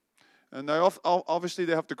And now, obviously,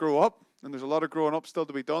 they have to grow up, and there's a lot of growing up still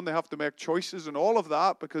to be done. They have to make choices and all of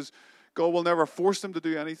that, because God will never force them to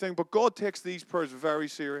do anything. But God takes these prayers very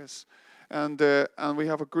serious. And we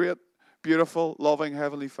have a great, beautiful, loving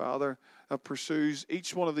Heavenly Father that pursues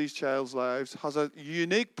each one of these child's lives, has a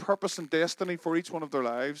unique purpose and destiny for each one of their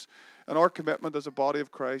lives. And our commitment as a body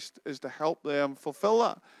of Christ is to help them fulfill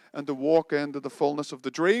that and to walk into the fullness of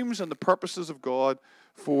the dreams and the purposes of God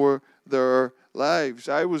for their lives.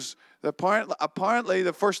 Apparently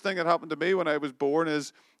the first thing that happened to me when I was born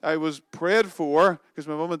is I was prayed for, because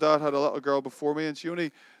my mum and dad had a little girl before me, and she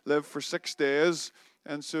only lived for 6 days.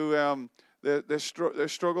 And so they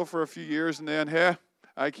struggled for a few years, and then, hey,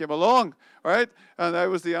 I came along, right? And I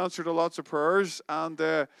was the answer to lots of prayers. And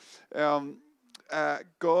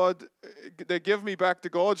God, they give me back to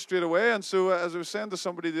God straight away. And so, as I was saying to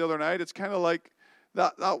somebody the other night, it's kind of like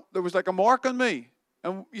that there was like a mark on me.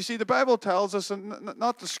 And you see, the Bible tells us, and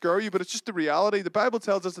not to scare you, but it's just the reality. The Bible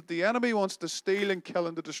tells us that the enemy wants to steal and kill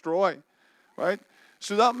and to destroy, right?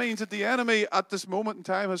 So that means that the enemy at this moment in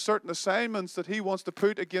time has certain assignments that he wants to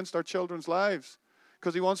put against our children's lives,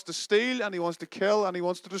 because he wants to steal and he wants to kill and he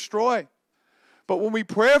wants to destroy. But when we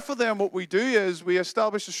pray for them, what we do is we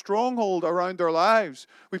establish a stronghold around their lives.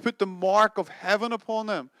 We put the mark of heaven upon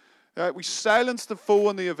them. We silence the foe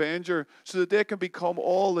and the avenger so that they can become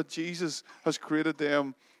all that Jesus has created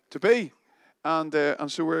them to be. And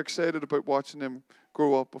so we're excited about watching them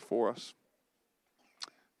grow up before us.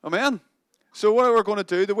 Amen. So what we're going to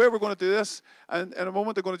do, the way we're going to do this, and in a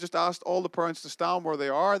moment they're going to just ask all the parents to stand where they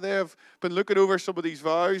are. They have been looking over some of these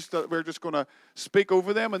vows that we're just going to speak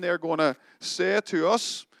over them, and they're going to say to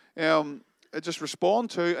us, just respond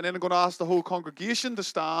to, and then I'm going to ask the whole congregation to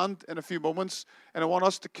stand in a few moments, and I want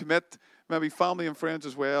us to commit, maybe family and friends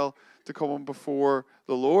as well, to coming before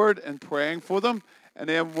the Lord and praying for them. And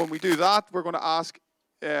then when we do that, we're going to ask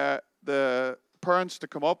the parents to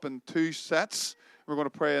come up in 2 sets. We're going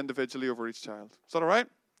to pray individually over each child. Is that all right?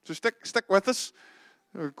 So stick with us.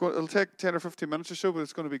 It'll take 10 or 15 minutes or so, but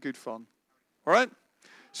it's going to be good fun. All right?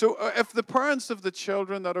 So if the parents of the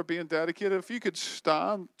children that are being dedicated, if you could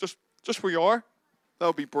stand just where you are, that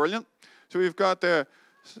would be brilliant. So we've got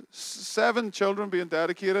 7 children being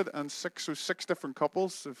dedicated and 6 different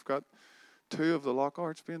couples. We've got 2 of the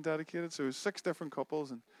Lockharts being dedicated, so 6 different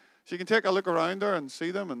couples. And so you can take a look around there and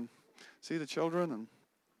see them and see the children. And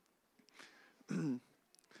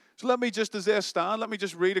so let me just, as they stand, let me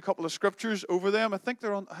just read a couple of scriptures over them. I think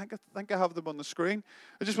they're on. I think I have them on the screen.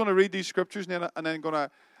 I just want to read these scriptures, and then I'm going to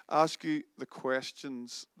ask you the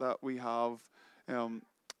questions that we have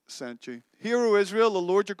sent you. Hear, O Israel, the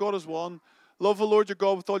Lord your God is one. Love the Lord your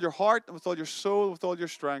God with all your heart and with all your soul and with all your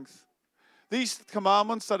strength. These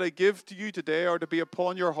commandments that I give to you today are to be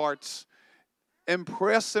upon your hearts.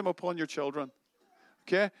 Impress them upon your children.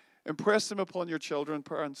 Okay? Impress them upon your children,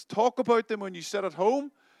 parents. Talk about them when you sit at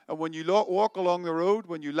home and when you walk along the road,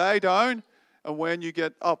 when you lie down and when you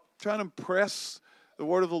get up. Try and impress the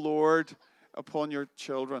word of the Lord upon your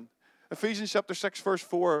children. Ephesians chapter 6, verse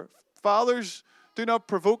 4. Fathers, do not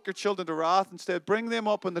provoke your children to wrath. Instead, bring them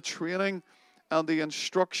up in the training and the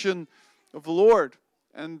instruction of the Lord.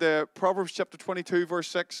 And Proverbs chapter 22, verse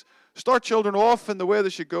 6. Start children off in the way they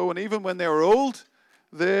should go, and even when they are old,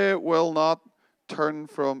 they will not turn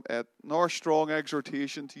from it. And our strong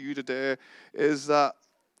exhortation to you today is that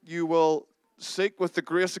you will seek with the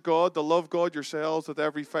grace of God to love God yourselves with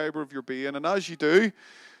every fiber of your being. And as you do,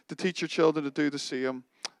 to teach your children to do the same.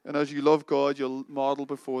 And as you love God, you'll model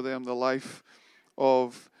before them the life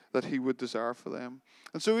that He would desire for them.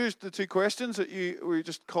 And so here's the 2 questions that we're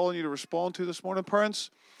just calling you to respond to this morning. Parents,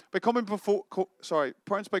 by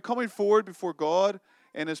coming forward before God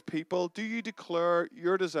and His people, do you declare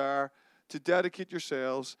your desire to dedicate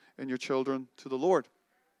yourselves and your children to the Lord?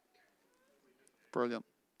 Brilliant.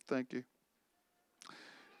 Thank you.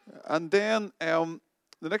 And then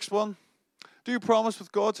the next one. Do you promise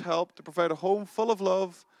with God's help to provide a home full of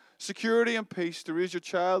love, security, and peace to raise your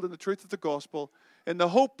child in the truth of the gospel in the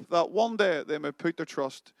hope that one day they may put their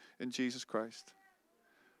trust in Jesus Christ?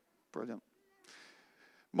 Brilliant.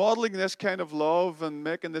 Modeling this kind of love and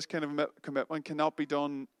making this kind of commitment cannot be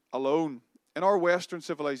done alone. In our Western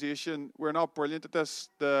civilization, we're not brilliant at this.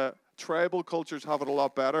 The tribal cultures have it a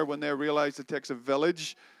lot better when they realize it takes a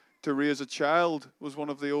village to raise a child, was one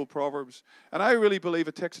of the old proverbs. And I really believe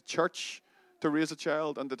it takes a church to raise a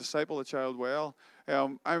child and to disciple a child well. I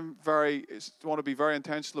want to be very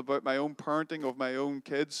intentional about my own parenting of my own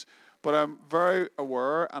kids, but I'm very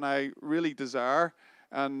aware and I really desire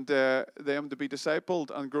them to be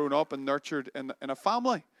discipled and grown up and nurtured in a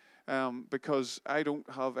family, because I don't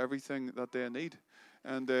have everything that they need.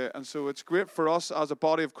 And so it's great for us as a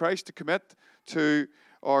body of Christ to commit to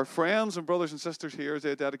our friends and brothers and sisters here as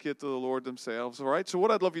they dedicate to the Lord themselves. All right. So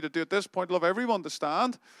what I'd love you to do at this point, I'd love everyone to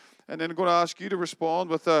stand, and then I'm going to ask you to respond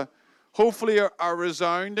with hopefully a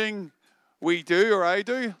resounding "we do" or "I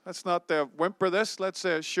do." Let's not whimper this. Let's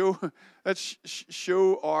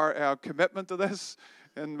show our commitment to this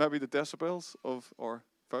in maybe the decibels of our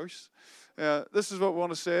voice. This is what we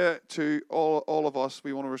want to say to all of us.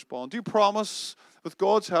 We want to respond. Do you promise, with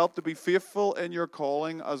God's help, to be faithful in your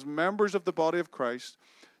calling as members of the body of Christ,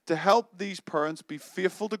 to help these parents be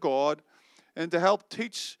faithful to God, and to help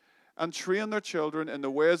teach and train their children in the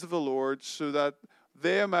ways of the Lord, so that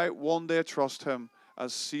they might one day trust Him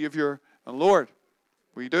as Savior and Lord?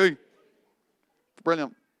 We do.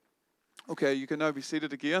 Brilliant. Okay, you can now be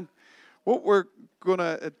seated again. What we're going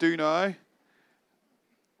to do now,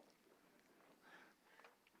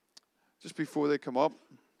 just before they come up,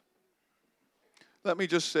 let me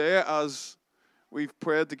just say, as we've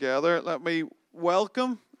prayed together, let me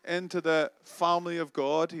welcome into the family of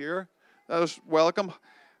God here. Let us welcome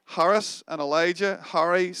Harris and Elijah,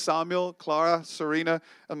 Harry, Samuel, Clara, Serena,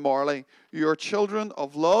 and Marley. You are children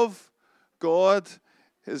of love. God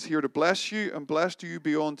is here to bless you, and blessed you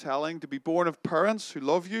beyond telling, to be born of parents who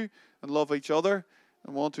love you and love each other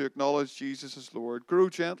and want to acknowledge Jesus as Lord. Grow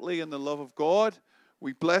gently in the love of God.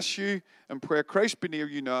 We bless you and pray Christ be near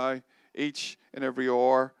you now, each and every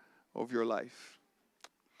hour of your life.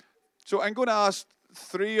 So I'm going to ask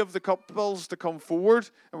 3 of the couples to come forward,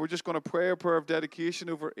 and we're just going to pray a prayer of dedication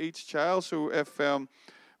over each child. So if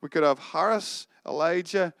we could have Harris,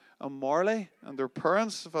 Elijah, and Marley and their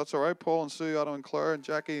parents, if that's all right, Paul and Sue, Adam and Claire, and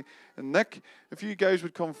Jackie and Nick, if you guys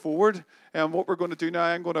would come forward. And what we're going to do now,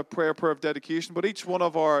 I'm going to pray a prayer of dedication, but each one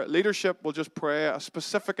of our leadership will just pray a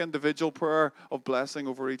specific individual prayer of blessing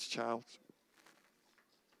over each child.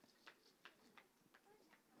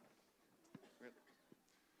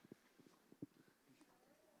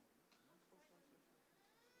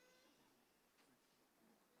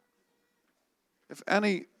 If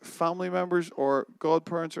any family members or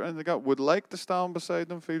godparents or anything like that would like to stand beside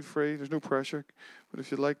them, feel free. There's no pressure. But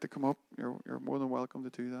if you'd like to come up, you're more than welcome to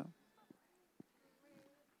do that.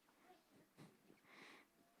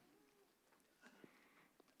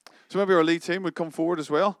 So maybe our lead team would come forward as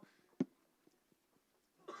well.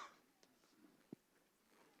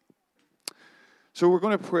 So we're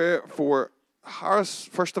going to pray for Harris,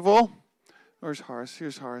 first of all. Where's Harris?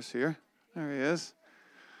 Here's Harris here. There he is.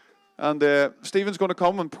 And Stephen's going to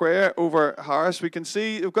come and pray over Harris. We can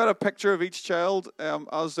see, we've got a picture of each child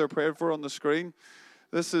as they're prayed for on the screen.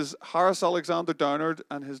 This is Harris Alexander Downard,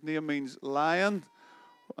 and his name means lion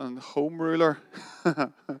and home ruler.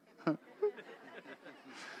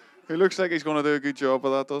 He looks like he's going to do a good job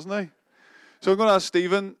of that, doesn't he? So I'm going to ask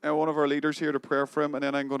Stephen, one of our leaders here, to pray for him, and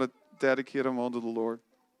then I'm going to dedicate him unto the Lord.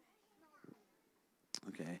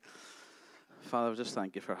 Okay. Father, we just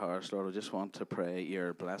thank you for Harris, Lord. I just want to pray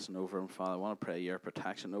your blessing over him, Father. I want to pray your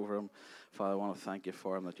protection over him. Father, I want to thank you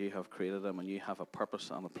for him, that you have created him and you have a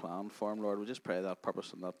purpose and a plan for him, Lord. We just pray that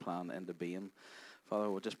purpose and that plan into being. Father,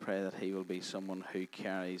 we just pray that he will be someone who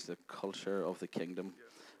carries the culture of the kingdom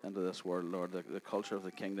into this world, Lord. The culture of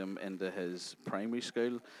the kingdom into his primary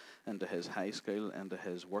school, into his high school, into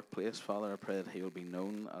his workplace. Father, I pray that he will be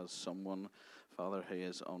known as someone, Father, who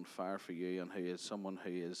is on fire for you, and who is someone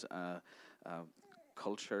who is a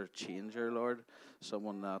culture changer, Lord,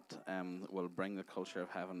 someone that will bring the culture of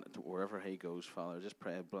heaven to wherever he goes, Father. Just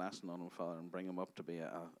pray a blessing on him, Father, and bring him up to be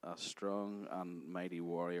a strong and mighty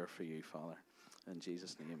warrior for you, Father. In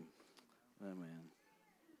Jesus' name, amen.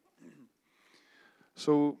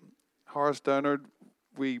 So, Horace Downard,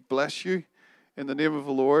 we bless you in the name of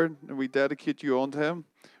the Lord, and we dedicate you unto him.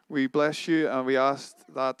 We bless you, and we ask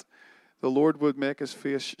that the Lord would make his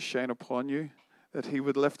face shine upon you, that he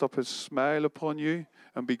would lift up his smile upon you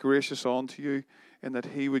and be gracious unto you, and that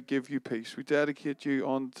he would give you peace. We dedicate you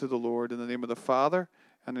unto the Lord in the name of the Father,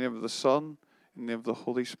 in the name of the Son, in the name of the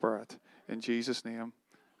Holy Spirit. In Jesus' name,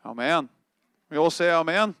 amen. We all say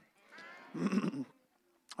amen.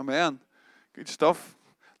 Amen. Good stuff.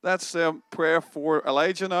 Let's pray for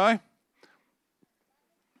Elijah now.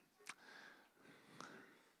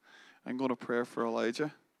 I'm going to pray for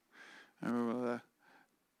Elijah, and we will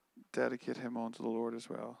dedicate him unto the Lord as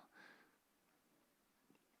well.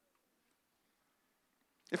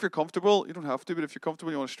 If you're comfortable, you don't have to, but if you're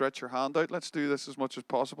comfortable, you want to stretch your hand out, let's do this as much as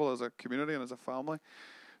possible as a community and as a family.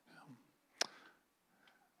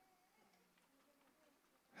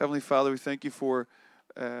 Heavenly Father, we thank you for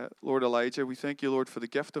Lord Elijah. We thank you, Lord, for the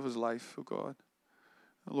gift of his life, oh God.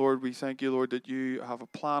 Lord, we thank you, Lord, that you have a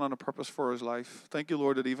plan and a purpose for his life. Thank you,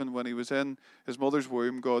 Lord, that even when he was in his mother's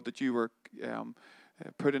womb, God, that you were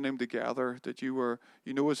putting him together, that you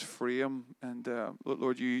know his frame, and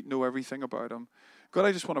Lord, you know everything about him. God,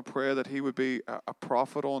 I just want to pray that he would be a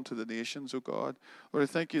prophet unto the nations, oh God. Lord, I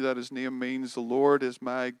thank you that his name means the Lord is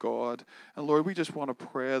my God. And Lord, we just want to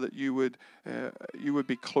pray that you would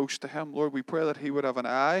be close to him. Lord, we pray that he would have an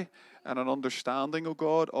eye and an understanding, oh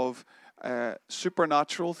God, of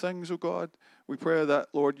supernatural things, oh God. We pray that,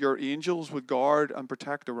 Lord, your angels would guard and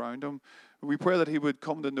protect around him. We pray that he would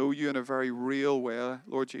come to know you in a very real way,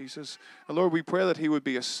 Lord Jesus. And Lord, we pray that he would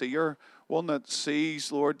be a seer, one that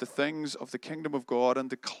sees, Lord, the things of the kingdom of God and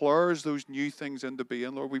declares those new things into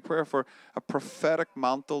being. Lord, we pray for a prophetic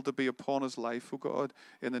mantle to be upon his life, oh God,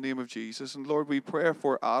 in the name of Jesus. And Lord, we pray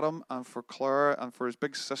for Adam and for Claire and for his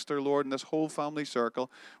big sister, Lord, and this whole family circle.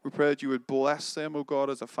 We pray that you would bless them, oh God,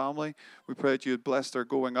 as a family. We pray that you would bless their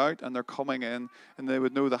going out and their coming in, and they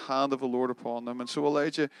would know the hand of the Lord upon them. And so,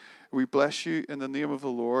 Elijah, we bless you in the name of the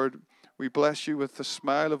Lord. We bless you with the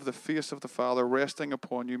smile of the face of the Father resting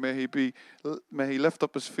upon you. May he lift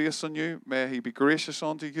up his face on you. May he be gracious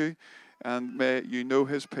unto you, and may you know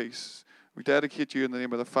his peace. We dedicate you in the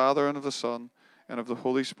name of the Father and of the Son and of the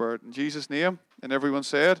Holy Spirit. In Jesus' name, and everyone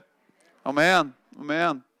said, Amen.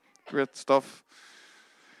 Amen. Great stuff.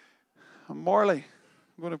 And Marley,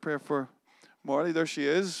 I'm going to pray for Marley. There she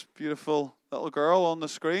is, beautiful little girl on the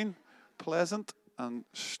screen, pleasant and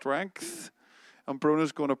strength. And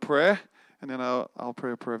Bruno's going to pray, and then I'll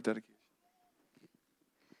pray a prayer of dedication.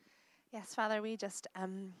 Yes, Father, we just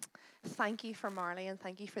thank you for Marley, and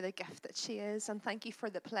thank you for the gift that she is, and thank you for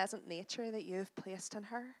the pleasant nature that you've placed in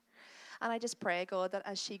her. And I just pray, God, that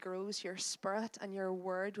as she grows, your spirit and your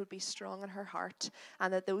word would be strong in her heart,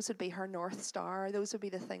 and that those would be her North Star. Those would be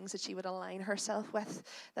the things that she would align herself with,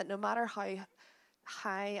 that no matter how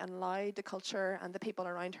high and loud the culture and the people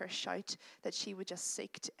around her shout, that she would just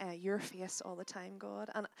seek your face all the time, God.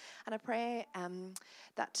 And I pray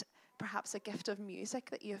that perhaps a gift of music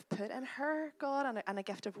that you've put in her, God, and a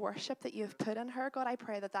gift of worship that you've put in her, God, I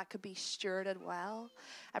pray that could be stewarded well.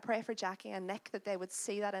 I pray for Jackie and Nick that they would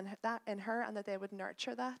see that in her, and that they would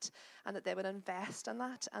nurture that, and that they would invest in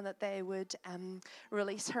that, and that they would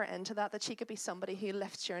release her into that she could be somebody who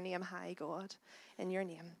lifts your name high, God, in your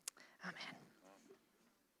name. Amen.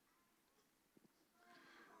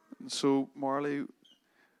 And so, Marley,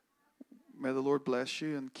 may the Lord bless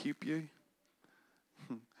you and keep you.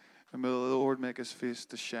 And may the Lord make his face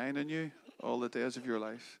to shine on you all the days of your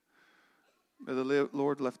life. May the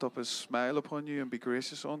Lord lift up his smile upon you and be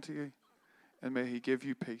gracious unto you. And may he give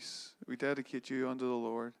you peace. We dedicate you unto the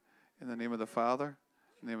Lord in the name of the Father,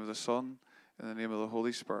 in the name of the Son, in the name of the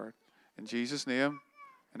Holy Spirit. In Jesus' name.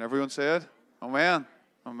 And everyone said, Amen.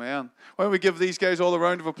 Amen. Why don't we give these guys all a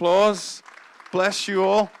round of applause? Bless you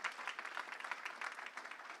all.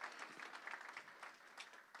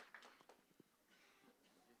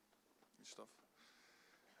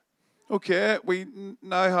 Okay, we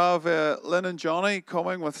now have Lynn and Johnny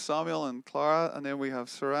coming with Samuel and Clara, and then we have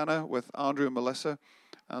Serena with Andrew and Melissa,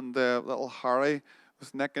 and little Harry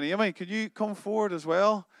with Nick and Amy. Could you come forward as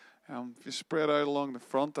well? If you spread out along the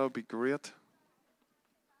front, that would be great.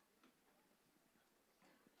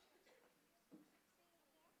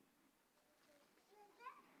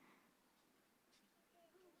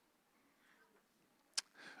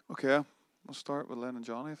 Okay, we'll start with Lynn and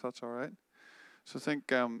Johnny, if that's all right. So I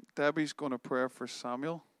think Debbie's going to pray for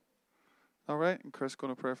Samuel. All right. And Chris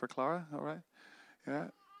going to pray for Clara. All right. Yeah.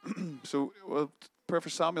 So we'll pray for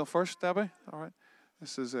Samuel first, Debbie. All right.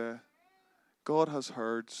 This is God Has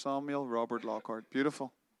Heard, Samuel Robert Lockhart.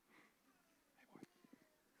 Beautiful.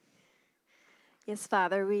 Yes,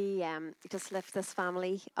 Father, we just lift this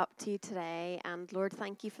family up to you today. And Lord,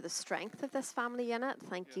 thank you for the strength of this family unit.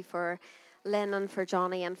 Thank you for Lynn and for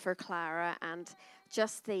Johnny and for Clara, and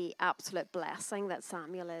just the absolute blessing that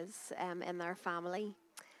Samuel is in their family.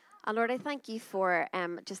 And Lord, I thank you for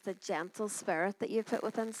just the gentle spirit that you've put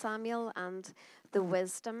within Samuel, and the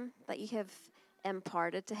wisdom that you have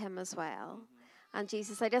imparted to him as well. And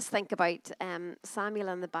Jesus, I just think about Samuel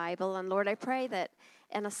in the Bible, and Lord, I pray that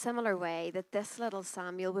in a similar way that this little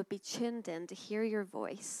Samuel would be tuned in to hear your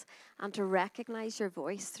voice and to recognize your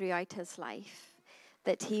voice throughout his life,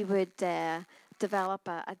 that he would develop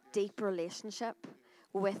a deep relationship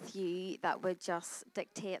with you that would just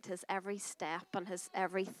dictate his every step and his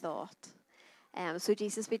every thought. So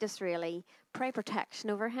Jesus, we just really pray protection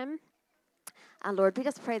over him. And Lord, we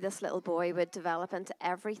just pray this little boy would develop into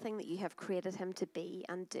everything that you have created him to be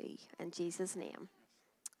and do. In Jesus' name.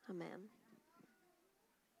 Amen.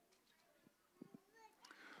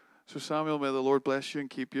 So Samuel, may the Lord bless you and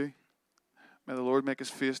keep you. May the Lord make his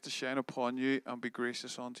face to shine upon you and be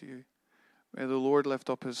gracious unto you. May the Lord lift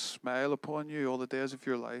up his smile upon you all the days of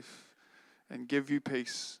your life and give you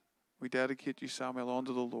peace. We dedicate you, Samuel,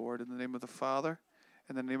 unto the Lord in the name of the Father,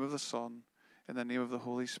 in the name of the Son, in the name of the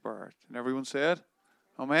Holy Spirit. And everyone said,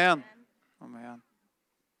 Amen. Amen.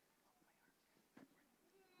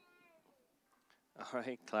 All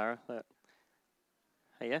right, Clara.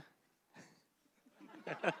 Hiya.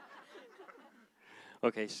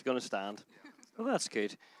 Okay, she's going to stand. Oh, that's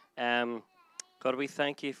good. God, we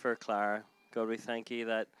thank you for Clara. God, we thank you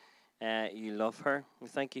that you love her. We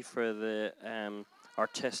thank you for the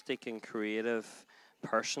artistic and creative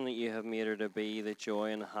person that you have made her to be, the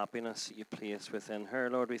joy and happiness that you place within her.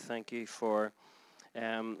 Lord, we thank you for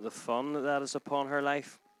the fun that is upon her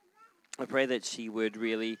life. I pray that she would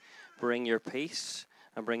really bring your peace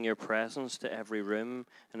and bring your presence to every room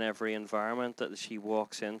and every environment that she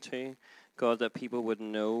walks into. God, that people would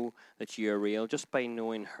know that you are real just by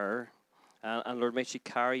knowing her. And Lord, may she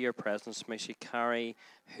carry your presence. May she carry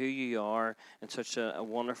who you are in such a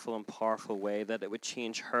wonderful and powerful way that it would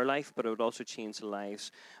change her life, but it would also change the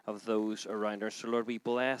lives of those around her. So Lord, we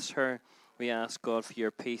bless her. We ask God for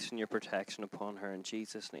your peace and your protection upon her in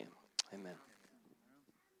Jesus' name. Amen.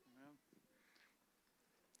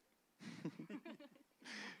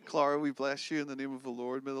 Clara, we bless you in the name of the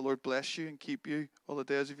Lord. May the Lord bless you and keep you all the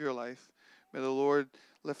days of your life. May the Lord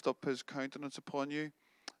lift up his countenance upon you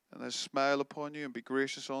and his smile upon you and be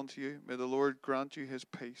gracious unto you. May the Lord grant you his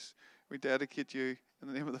peace. We dedicate you in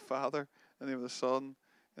the name of the Father, in the name of the Son,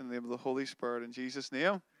 in the name of the Holy Spirit. In Jesus'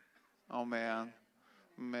 name, amen.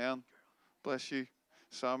 Amen. Bless you,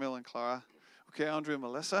 Samuel and Clara. Okay, Andrew and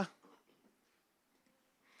Melissa.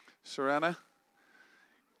 Serena.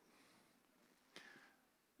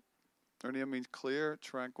 Her name means clear,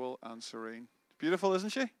 tranquil, and serene. Beautiful,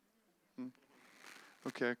 isn't she?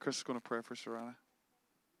 Okay, Chris is going to pray for Serena.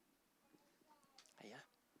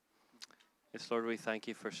 Yes, Lord, we thank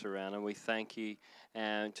you for Serena. We thank you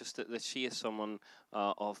just that she is someone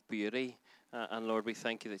of beauty. And Lord, we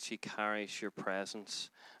thank you that she carries your presence.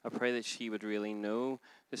 I pray that she would really know,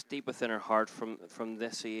 just deep within her heart from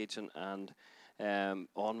this age and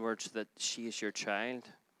onwards, that she is your child,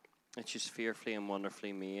 that she's fearfully and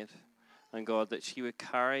wonderfully made. And God, that she would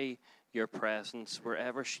carry your presence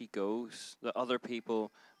wherever she goes, that other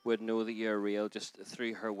people would know that you're real just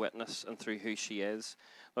through her witness and through who she is.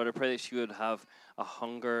 Lord, I pray that she would have a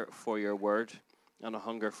hunger for your word and a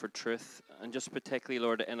hunger for truth. And just particularly,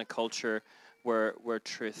 Lord, in a culture where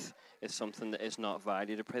truth is something that is not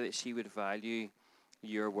valued, I pray that she would value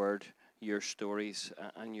your word, your stories,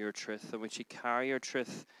 and your truth. And would she carry your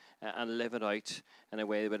truth and live it out in a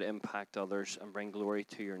way that would impact others and bring glory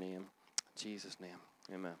to your name. In Jesus' name,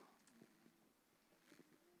 amen.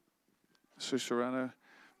 So, Serena,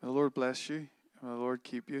 may the Lord bless you, and may the Lord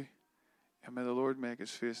keep you, and may the Lord make his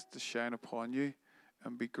face to shine upon you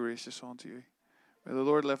and be gracious unto you. May the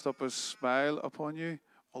Lord lift up his smile upon you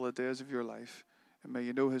all the days of your life, and may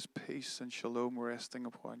you know his peace and shalom resting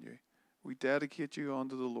upon you. We dedicate you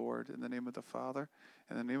unto the Lord in the name of the Father,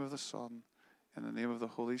 in the name of the Son, in the name of the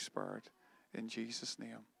Holy Spirit, in Jesus'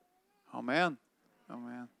 name. Amen.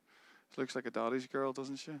 Amen. She looks like a daddy's girl,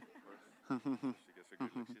 doesn't she?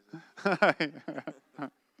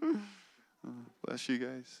 Bless you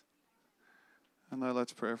guys. And now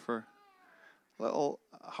let's pray for little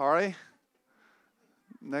Harry,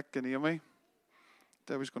 Nick, and Amy.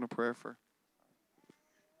 Debbie's going to pray for.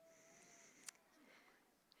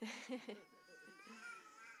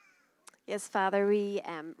 Yes, Father, we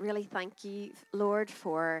really thank you, Lord,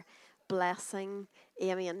 for blessing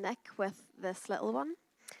Amy and Nick with this little one.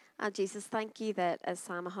 And Jesus, thank you that, as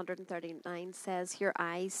Psalm 139 says, your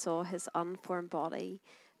eyes saw his unformed body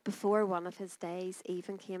before one of his days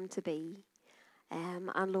even came to be.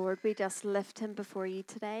 And Lord, we just lift him before you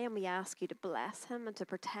today, and we ask you to bless him and to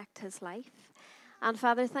protect his life. And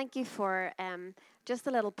Father, thank you for just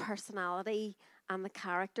the little personality and the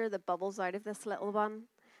character that bubbles out of this little one.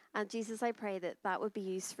 And Jesus, I pray that that would be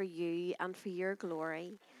used for you and for your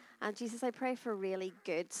glory. And Jesus, I pray for really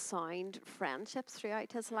good, sound friendships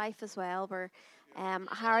throughout his life as well, where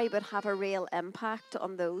Harry would have a real impact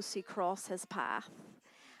on those who cross his path.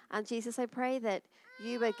 And Jesus, I pray that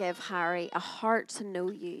you would give Harry a heart to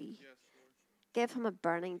know you. Give him a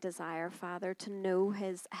burning desire, Father, to know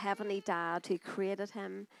his heavenly dad who created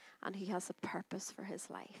him and who has a purpose for his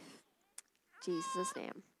life. In Jesus'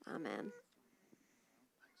 name, amen.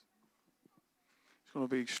 He's going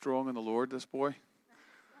to be strong in the Lord, this boy.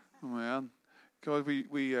 Oh, man. God,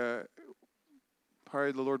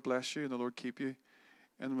 Harry, the Lord bless you and the Lord keep you.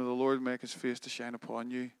 And may the Lord make his face to shine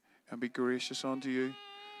upon you and be gracious unto you.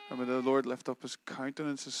 And may the Lord lift up his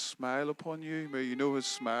countenance, his smile upon you. May you know his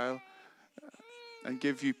smile and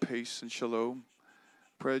give you peace and shalom.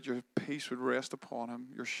 Pray that your peace would rest upon him.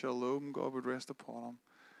 Your shalom, God, would rest upon him.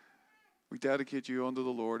 We dedicate you unto the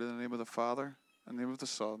Lord in the name of the Father, in the name of the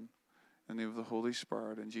Son, in the name of the Holy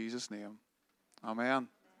Spirit, in Jesus' name. Amen.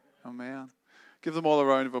 Amen. Give them all a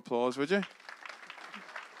round of applause, would you?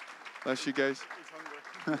 Bless you guys.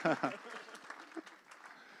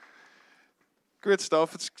 Great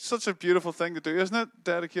stuff. It's such a beautiful thing to do, isn't it?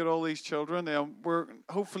 Dedicate all these children. We're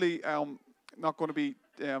hopefully not going to be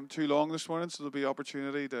too long this morning, so there'll be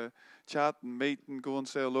opportunity to chat and meet and go and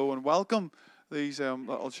say hello and welcome these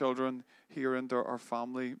little children here into our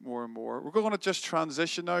family more and more. We're going to just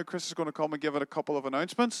transition now. Chris is going to come and give it a couple of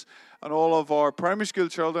announcements. And all of our primary school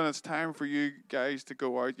children, it's time for you guys to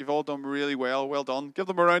go out. You've all done really well. Well done. Give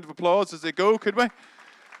them a round of applause as they go, could we?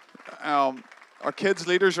 Our kids'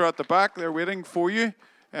 leaders are at the back. They're waiting for you.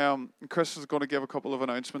 And Chris is going to give a couple of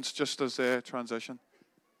announcements just as they transition.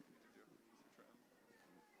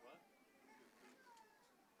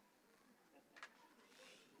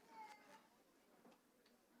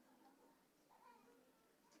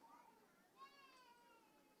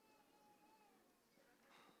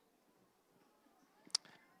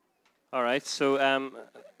 All right, so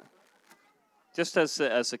just as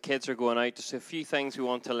the kids are going out, just a few things we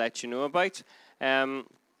want to let you know about.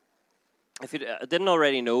 If you didn't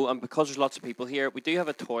already know, and because there's lots of people here, we do have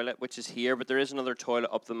a toilet which is here, but there is another toilet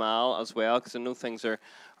up the mall as well, because I know things are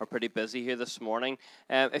pretty busy here this morning.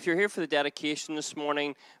 If you're here for the dedication this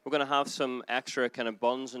morning, we're going to have some extra kind of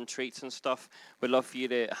buns and treats and stuff. We'd love for you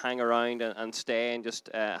to hang around and stay and just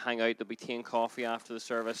hang out. There'll be tea and coffee after the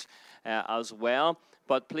service as well.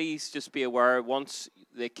 But please just be aware, once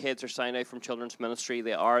the kids are signed out from children's ministry,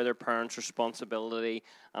 they are their parents' responsibility,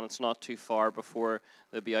 and it's not too far before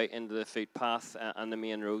they'll be out into the footpath and the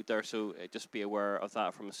main road there, so just be aware of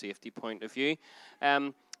that from a safety point of view.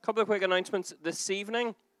 Couple of quick announcements. This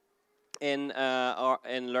evening in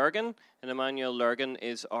Lurgan, in Emmanuel Lurgan,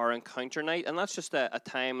 is our encounter night, and that's just a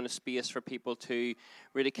time and a space for people to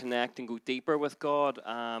really connect and go deeper with God.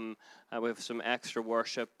 We have some extra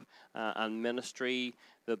worship and ministry.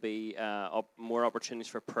 There'll be more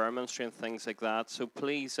opportunities for prayer ministry and things like that. So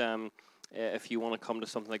please, if you want to come to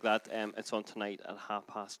something like that, it's on tonight at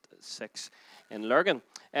 6:30 in Lurgan.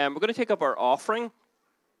 We're going to take up our offering.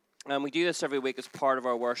 We do this every week as part of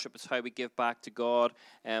our worship. It's how we give back to God.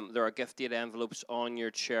 There are gift aid envelopes on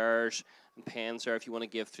your chairs and pens there if you want to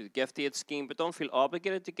give through the gift aid scheme. But don't feel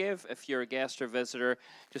obligated to give. If you're a guest or visitor,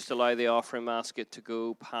 just allow the offering basket to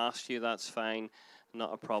go past you. That's fine.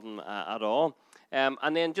 Not a problem at all.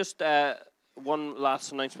 And then just one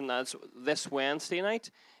last announcement. That's this Wednesday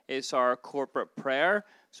night is our corporate prayer.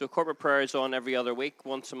 So corporate prayer is on every other week.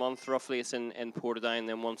 Once a month, roughly, it's in Portadown and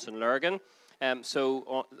then once in Lurgan.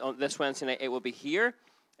 So on this Wednesday night, it will be here.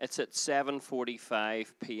 It's at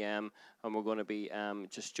 7:45 p.m. and we're going to be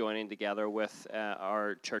just joining together with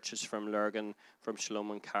our churches from Lurgan, from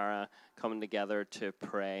Shalom and Cara, coming together to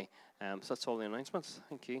pray. So that's all the announcements.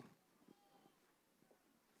 Thank you.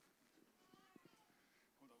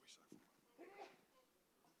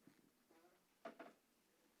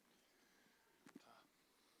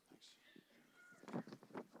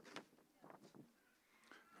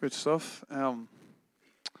 Good stuff.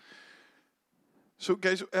 So,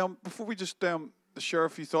 guys, before we just share a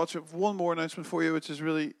few thoughts, I have one more announcement for you, which is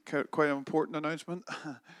really quite an important announcement.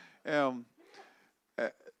 So,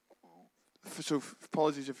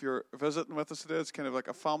 apologies if you're visiting with us today. It's kind of like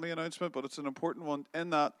a family announcement, but it's an important one in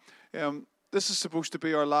that this is supposed to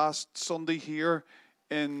be our last Sunday here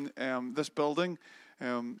in this building.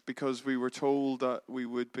 Because we were told that we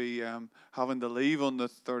would be having to leave on the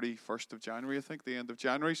 31st of January, I think, the end of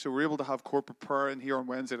January. So we're able to have corporate prayer in here on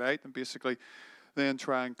Wednesday night and basically then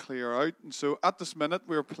try and clear out. And so at this minute,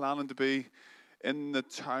 we're planning to be in the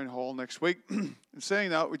town hall next week. In saying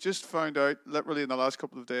that, we just found out, literally in the last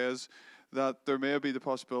couple of days, that there may be the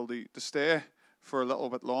possibility to stay for a little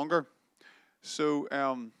bit longer. So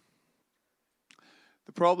the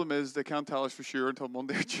problem is they can't tell us for sure until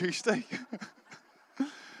Monday or Tuesday.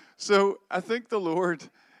 So I think the Lord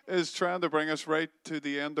is trying to bring us right to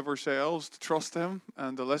the end of ourselves, to trust Him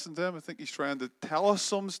and to listen to Him. I think He's trying to tell us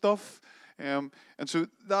some stuff. And so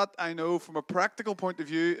that, I know, from a practical point of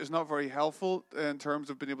view, is not very helpful in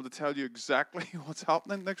terms of being able to tell you exactly what's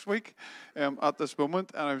happening next week at this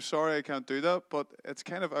moment. And I'm sorry I can't do that, but it's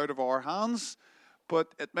kind of out of our hands. But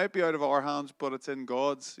it might be out of our hands, but it's in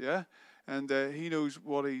God's, yeah? And He knows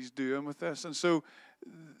what He's doing with this. And so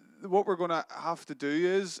what we're going to have to do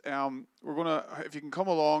is we're going to, if you can come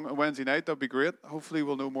along on Wednesday night, that'd be great. Hopefully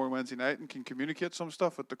we'll know more Wednesday night and can communicate some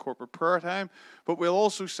stuff at the corporate prayer time. But we'll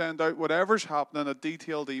also send out whatever's happening, a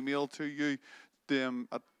detailed email to you,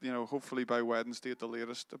 hopefully by Wednesday at the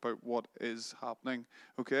latest, about what is happening.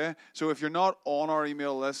 Okay? So if you're not on our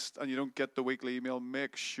email list and you don't get the weekly email,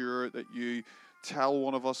 make sure that you tell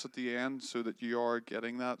one of us at the end so that you are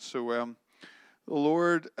getting that. So the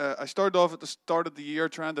Lord, I started off at the start of the year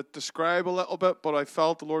trying to describe a little bit, but I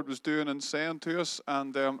felt the Lord was doing and saying to us,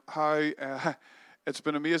 and how it's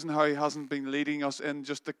been amazing how He hasn't been leading us in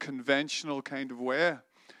just the conventional kind of way.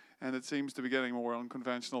 And it seems to be getting more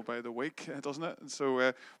unconventional by the week, doesn't it? And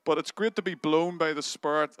so, but it's great to be blown by the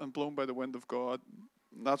Spirit and blown by the wind of God.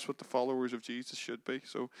 And that's what the followers of Jesus should be.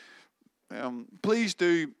 So please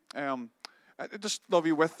do, I just love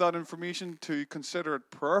you with that information to consider it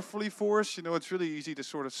prayerfully for us. You know, it's really easy to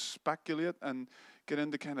sort of speculate and get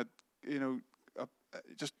into kind of,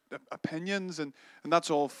 just opinions, and that's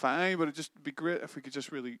all fine, but it'd just be great if we could just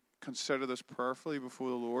really consider this prayerfully before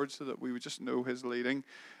the Lord so that we would just know His leading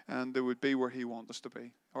and it would be where He wants us to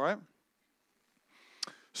be. All right?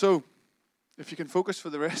 So, if you can focus for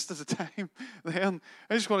the rest of the time, then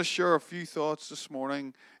I just want to share a few thoughts this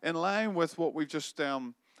morning in line with what we've just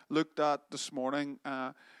looked at this morning.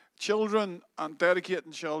 Children and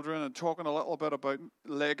dedicating children and talking a little bit about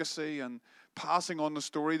legacy and passing on the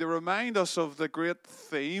story. They remind us of the great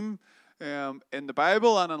theme in the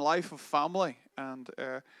Bible and in life of family. And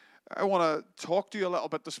I want to talk to you a little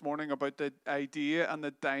bit this morning about the idea and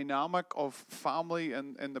the dynamic of family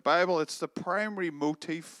in the Bible. It's the primary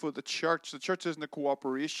motif for the church. The church isn't a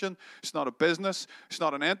cooperation. It's not a business. It's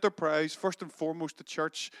not an enterprise. First and foremost, the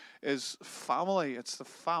church is family. It's the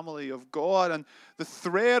family of God. And the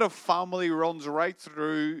thread of family runs right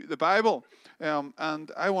through the Bible.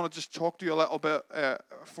 And I want to just talk to you a little bit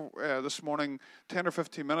this morning, 10 or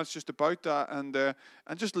 15 minutes just about that, and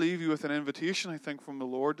just leave you with an invitation, I think, from the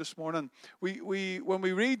Lord this morning. We when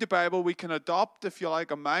we read the Bible, we can adopt, if you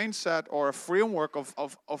like, a mindset or a framework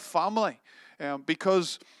of family,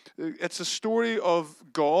 because it's a story of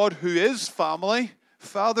God who is family,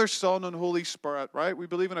 Father, Son, and Holy Spirit, right? We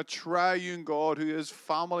believe in a triune God who is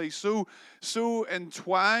family, so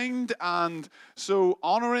entwined and so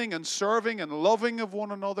honoring and serving and loving of one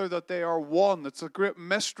another that they are one. It's a great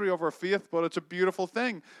mystery of our faith, but it's a beautiful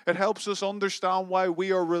thing. It helps us understand why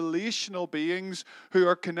we are relational beings who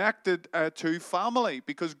are connected to family,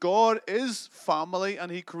 because God is family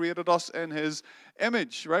and He created us in His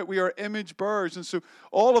image, right? We are image bearers, and so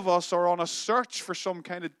all of us are on a search for some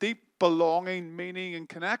kind of deep belonging, meaning, and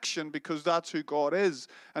connection, because that's who God is,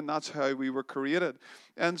 and that's how we were created.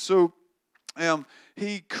 And so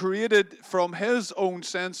He created, from His own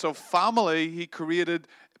sense of family, He created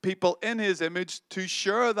people in His image to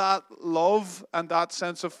share that love and that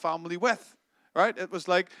sense of family with. Right? It was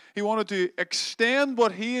like He wanted to extend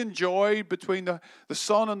what He enjoyed between the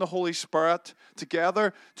Son and the Holy Spirit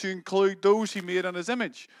together to include those He made in His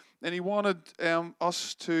image. And He wanted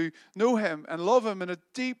us to know Him and love Him in a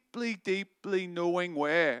deeply, deeply knowing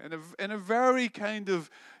way. In a very kind of,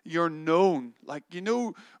 you're known. Like,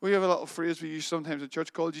 we have a little phrase we use sometimes at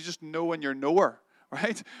church called, you just know when you're knower.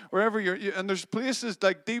 Right? Wherever and there's places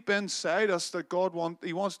like deep inside us that God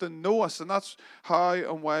He wants to know us, and that's how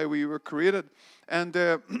and why we were created. And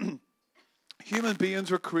human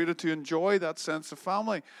beings were created to enjoy that sense of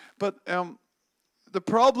family. But the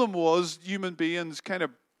problem was human beings kind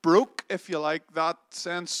of broke, if you like, that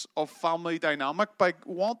sense of family dynamic by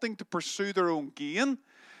wanting to pursue their own gain.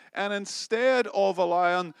 And instead of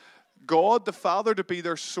allowing God, the Father, to be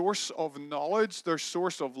their source of knowledge, their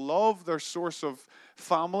source of love, their source of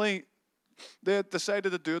family, they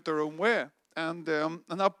decided to do it their own way. And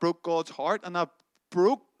that broke God's heart, and that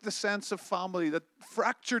broke the sense of family, that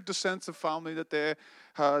fractured the sense of family that they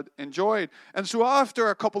had enjoyed. And so after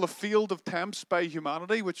a couple of failed attempts by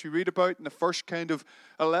humanity, which we read about in the first kind of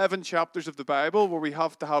 11 chapters of the Bible, where we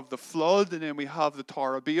have to have the flood, and then we have the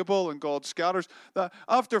Tower of Babel, and God scatters, that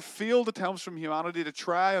after failed attempts from humanity to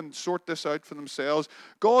try and sort this out for themselves,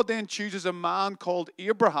 God then chooses a man called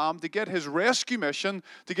Abraham to get his rescue mission,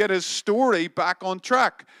 to get his story back on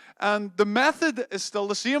track. And the method is still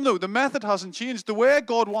the same, though. The method hasn't changed. The way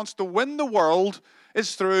God wants to win the world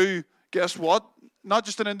is through, guess what? Not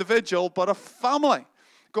just an individual, but a family.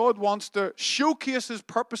 God wants to showcase His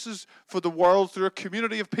purposes for the world through a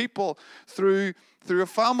community of people, through a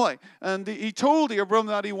family. And He told Abram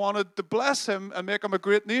that He wanted to bless him and make him a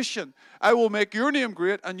great nation. I will make your name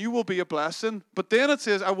great, and you will be a blessing. But then it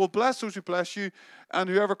says, I will bless those who bless you, and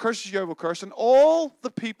whoever curses you, I will curse. And all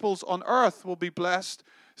the peoples on earth will be blessed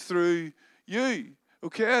through you.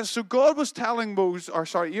 Okay, so God was telling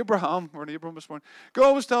Abraham, or Abram this morning,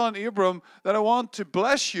 God was telling Abram that I want to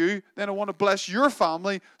bless you, then I want to bless your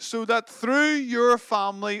family, so that through your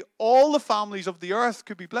family, all the families of the earth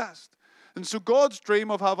could be blessed. And so God's dream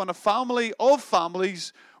of having a family of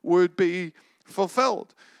families would be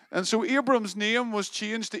fulfilled. And so Abram's name was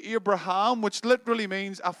changed to Abraham, which literally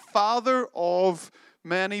means a father of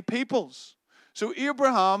many peoples. So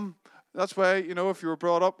Abraham, that's why, if you were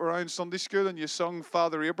brought up around Sunday school and you sung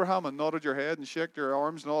Father Abraham and nodded your head and shook your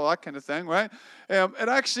arms and all that kind of thing, right? It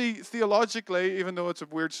actually, theologically, even though it's a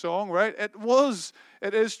weird song, right?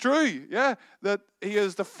 It is true, yeah, that he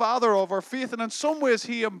is the father of our faith. And in some ways,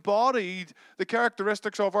 he embodied the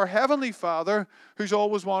characteristics of our Heavenly Father, who's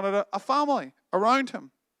always wanted a family around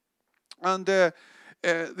him. And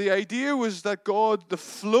the idea was that God, the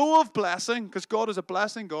flow of blessing, because God is a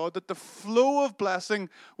blessing God, that the flow of blessing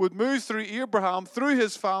would move through Abraham, through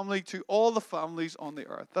his family, to all the families on the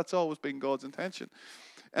earth. That's always been God's intention.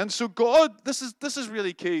 And so God, this is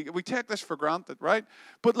really key. We take this for granted, right?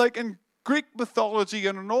 But like in Greek mythology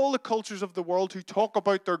and in all the cultures of the world who talk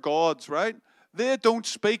about their gods, right? They don't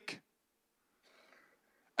speak.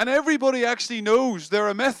 And everybody actually knows they're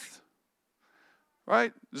a myth.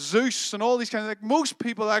 Right? Zeus and all these kinds of things. Most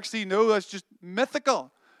people actually know that's just mythical.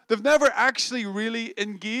 They've never actually really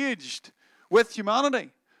engaged with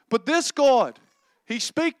humanity. But this God, he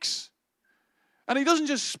speaks. And he doesn't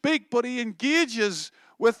just speak, but he engages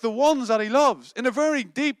with the ones that he loves in a very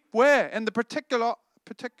deep way, in the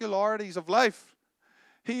particularities of life.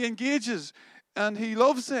 He engages and he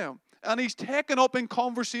loves them. And he's taken up in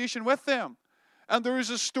conversation with them. And there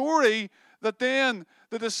is a story that then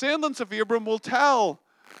the descendants of Abram will tell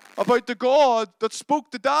about the God that spoke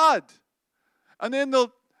to Dad. And then the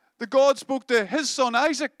God spoke to his son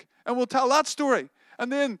Isaac, and we'll tell that story.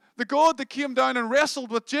 And then the God that came down and wrestled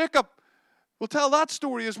with Jacob will tell that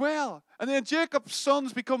story as well. And then Jacob's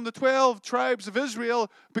sons become the 12 tribes of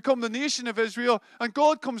Israel, become the nation of Israel, and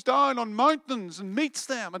God comes down on mountains and meets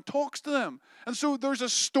them and talks to them. And so there's a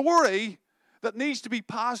story that needs to be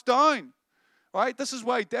passed down. Right? This is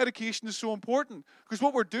why dedication is so important. Because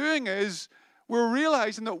what we're doing is we're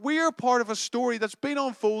realizing that we are part of a story that's been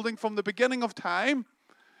unfolding from the beginning of time.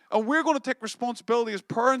 And we're going to take responsibility as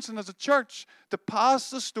parents and as a church to pass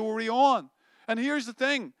the story on. And here's the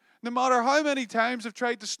thing. No matter how many times I've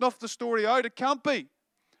tried to snuff the story out, it can't be.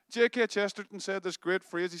 G.K. Chesterton said this great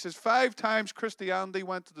phrase. He says, 5 times Christianity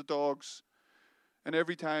went to the dogs. And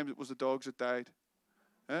every time it was the dogs that died.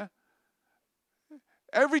 Yeah?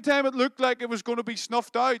 Every time it looked like it was going to be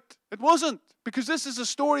snuffed out, it wasn't, because this is a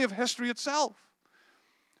story of history itself.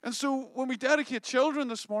 And so when we dedicate children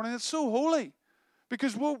this morning, it's so holy,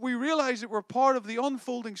 because we realize that we're part of the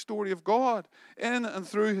unfolding story of God in and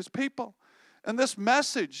through his people. And this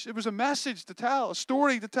message, it was a message to tell, a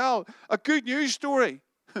story to tell, a good news story.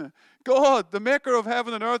 God, the maker of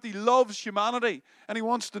heaven and earth, he loves humanity, and he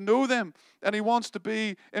wants to know them, and he wants to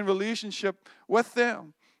be in relationship with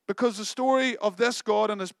them. Because the story of this God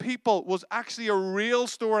and his people was actually a real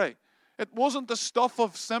story. It wasn't the stuff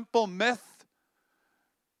of simple myth.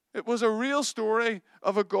 It was a real story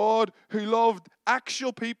of a God who loved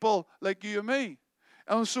actual people like you and me.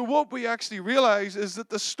 And so what we actually realize is that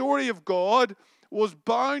the story of God was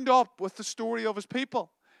bound up with the story of his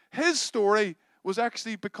people. His story was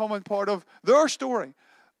actually becoming part of their story.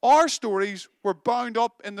 Our stories were bound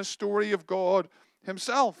up in the story of God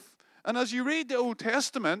himself. And as you read the Old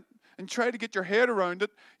Testament and try to get your head around it,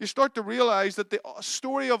 you start to realize that the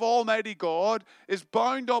story of Almighty God is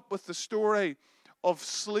bound up with the story of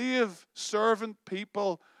slave, servant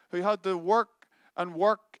people who had to work and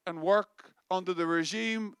work and work under the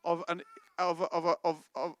regime of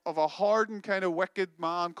a hardened kind of wicked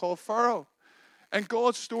man called Pharaoh. And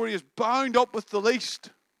God's story is bound up with the least.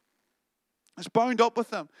 It's bound up with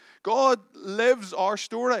them. God lives our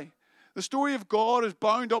story. The story of God is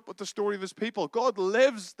bound up with the story of his people. God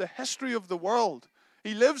lives the history of the world.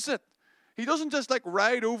 He lives it. He doesn't just like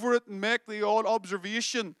ride over it and make the odd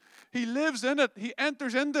observation. He lives in it. He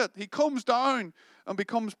enters into it. He comes down and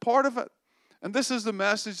becomes part of it. And this is the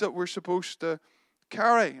message that we're supposed to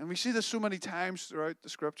carry. And we see this so many times throughout the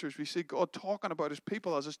scriptures. We see God talking about his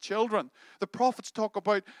people as his children. The prophets talk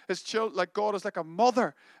about his children like God is like a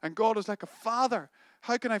mother and God is like a father.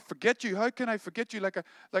 How can I forget you? How can I forget you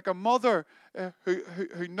like a mother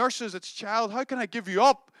who nurses its child? How can I give you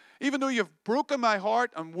up? Even though you've broken my heart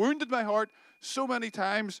and wounded my heart so many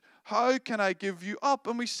times, how can I give you up?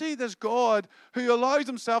 And we see this God who allows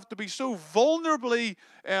himself to be so vulnerably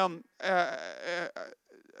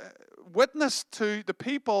witness to the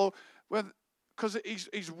people because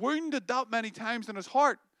he's wounded that many times in his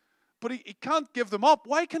heart. but he can't give them up.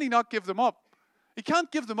 Why can he not give them up? He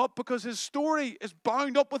can't give them up because his story is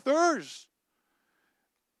bound up with theirs.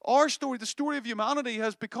 Our story, the story of humanity,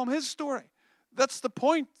 has become his story. That's the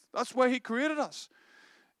point. That's why he created us.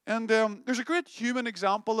 And there's a great human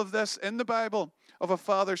example of this in the Bible, of a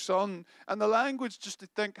father-son. And the language, just to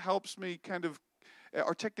think, helps me kind of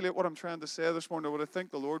articulate what I'm trying to say this morning, or what I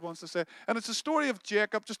think the Lord wants to say. And it's a story of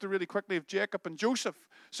Jacob, just to really quickly, of Jacob and Joseph.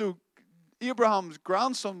 So Abraham's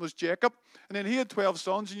grandson was Jacob, and then he had 12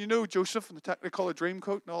 sons, and you know Joseph and the Technicolor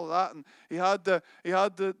Dreamcoat and all that, and he had the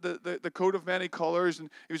coat of many colors, and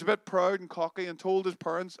he was a bit proud and cocky, and told his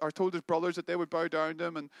brothers that they would bow down to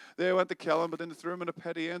him, and they went to kill him, but then they threw him in a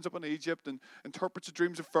pit. He ends up in Egypt and interprets the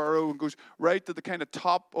dreams of Pharaoh and goes right to the kind of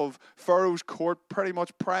top of Pharaoh's court, pretty much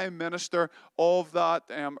prime minister of that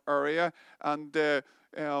area, and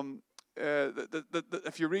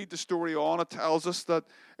if you read the story on, it tells us that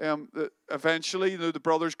eventually, the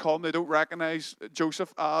brothers come. They don't recognize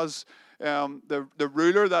Joseph as the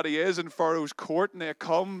ruler that he is in Pharaoh's court, and they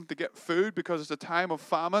come to get food because it's a time of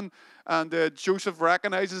famine. And Joseph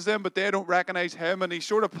recognizes them, but they don't recognize him, and he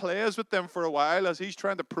sort of plays with them for a while as he's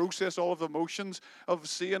trying to process all of the emotions of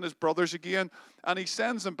seeing his brothers again. And he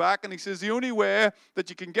sends them back, and he says, the only way that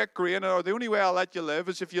you can get grain, or the only way I'll let you live,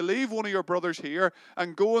 is if you leave one of your brothers here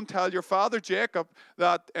and go and tell your father Jacob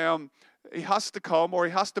that he has to come, or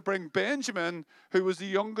he has to bring Benjamin, who was the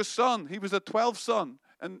youngest son. He was the 12th son,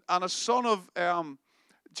 and a son of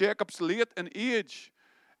Jacob's late in age.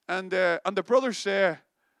 And the brothers say,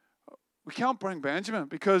 we can't bring Benjamin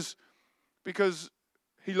because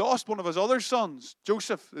he lost one of his other sons,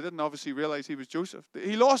 Joseph. They didn't obviously realize he was Joseph.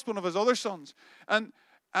 He lost one of his other sons. And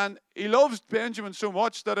he loves Benjamin so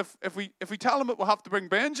much that if we tell him that we'll have to bring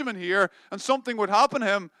Benjamin here and something would happen to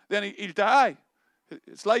him, then he'll die.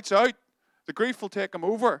 It's lights out. The grief will take him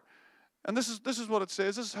over. And this is what it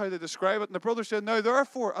says. This is how they describe it. And the brother said, now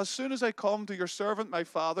therefore, as soon as I come to your servant, my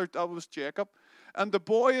father, that was Jacob, and the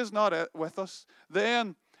boy is not with us,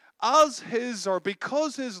 then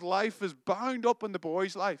because his life is bound up in the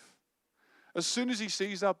boy's life, as soon as he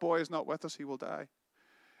sees that boy is not with us, he will die.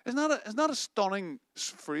 Isn't that a stunning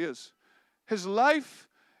phrase? His life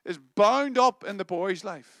is bound up in the boy's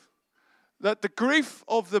life. That the grief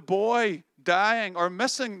of the boy dying or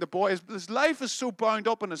missing the boy, his life is so bound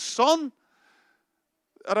up in his son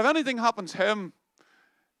that if anything happens to him,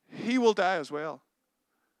 he will die as well.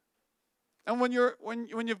 And when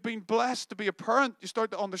you've been blessed to be a parent, you start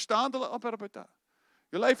to understand a little bit about that.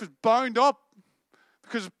 Your life is bound up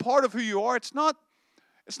because it's part of who you are. It's not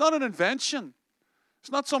an invention. It's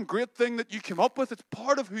not some great thing that you came up with. It's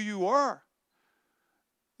part of who you are.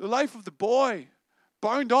 The life of the boy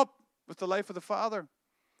bound up with the life of the father.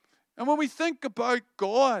 And when we think about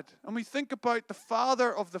God, and we think about the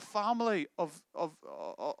father of the family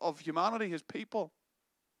of humanity, his people,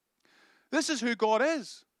 this is who God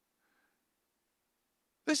is.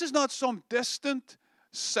 This is not some distant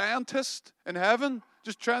scientist in heaven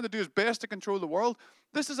just trying to do his best to control the world.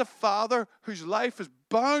 This is a father whose life is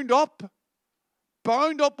bound up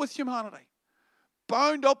with humanity,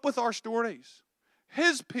 bound up with our stories.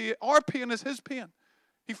 His pain, our pain is his pain.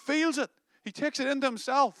 He feels it. He takes it into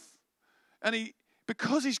himself. And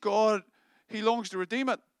because he's God, he longs to redeem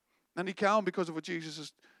it. And he can because of what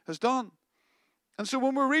Jesus has done. And so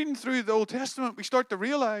when we're reading through the Old Testament, we start to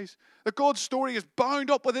realize that God's story is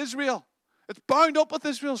bound up with Israel. It's bound up with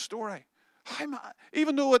Israel's story.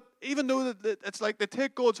 Even though it's like they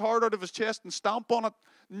take God's heart out of his chest and stamp on it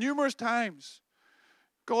numerous times,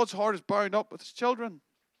 God's heart is bound up with his children.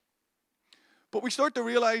 But we start to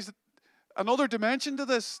realize that another dimension to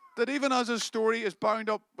this, that even as his story is bound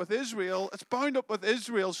up with Israel, it's bound up with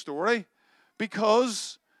Israel's story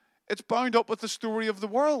because it's bound up with the story of the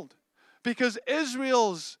world. Because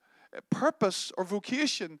Israel's purpose or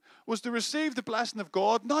vocation was to receive the blessing of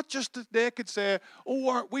God, not just that they could say, oh,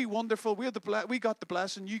 aren't we wonderful, we got the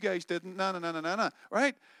blessing, you guys didn't,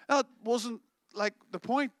 right? That wasn't like the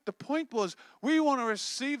point. The point was we want to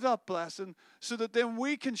receive that blessing so that then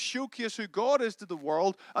we can showcase who God is to the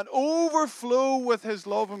world and overflow with his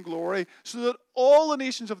love and glory so that all the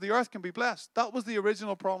nations of the earth can be blessed. That was the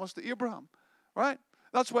original promise to Abraham, right?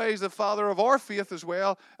 That's why he's the father of our faith as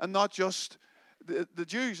well, and not just the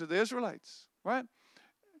Jews or the Israelites, right?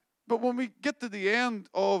 But when we get to the end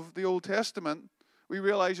of the Old Testament, we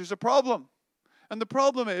realize there's a problem. And the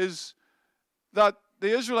problem is that the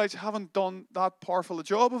Israelites haven't done that powerful a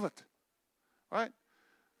job of it, right?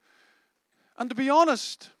 And to be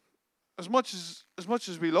honest, as much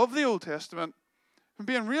as we love the Old Testament, if I'm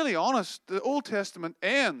being really honest, the Old Testament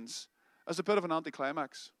ends as a bit of an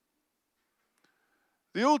anticlimax.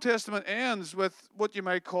 The Old Testament ends with what you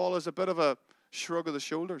might call as a bit of a shrug of the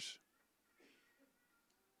shoulders.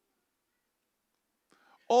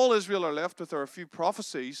 All Israel are left with are a few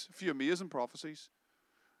prophecies, a few amazing prophecies.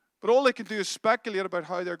 But all they can do is speculate about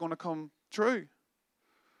how they're going to come true.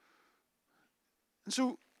 And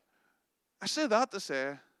so, I say that to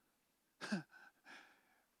say,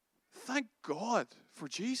 thank God for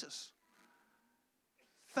Jesus.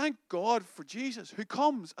 Thank God for Jesus, who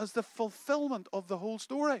comes as the fulfillment of the whole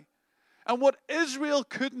story. And what Israel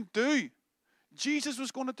couldn't do, Jesus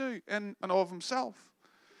was going to do in and of himself.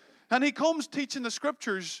 And he comes teaching the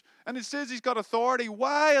scriptures, and it says he's got authority.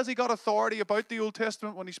 Why has he got authority about the Old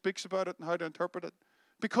Testament when he speaks about it and how to interpret it?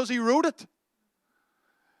 Because he wrote it.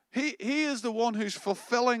 He is the one who's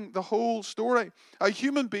fulfilling the whole story. A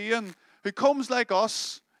human being who comes like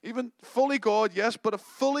us, even fully God, yes, but a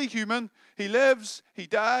fully human. He lives, he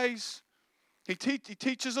dies. He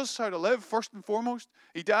teaches us how to live, first and foremost.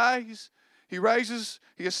 He dies, he rises,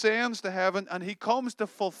 he ascends to heaven, and he comes to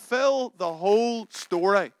fulfill the whole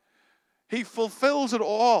story. He fulfills it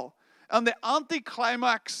all. And the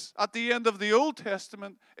anticlimax at the end of the Old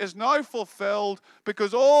Testament is now fulfilled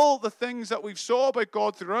because all the things that we've saw about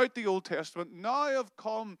God throughout the Old Testament now have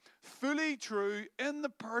come fully true in the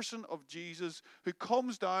person of Jesus, who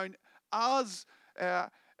comes down as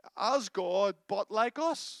God, but like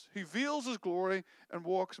us, who veils his glory and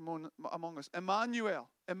walks among us.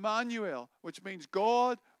 Emmanuel, which means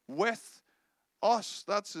God with us.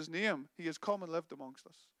 That's his name. He has come and lived amongst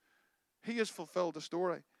us. He has fulfilled the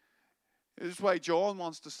story. This is why John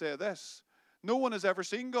wants to say this. No one has ever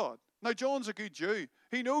seen God. Now, John's a good Jew.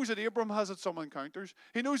 He knows that Abraham has had some encounters.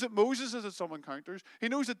 He knows that Moses has had some encounters. He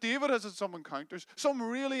knows that David has had some encounters, some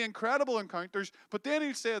really incredible encounters. But then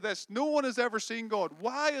he'll say this, no one has ever seen God.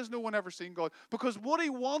 Why has no one ever seen God? Because what he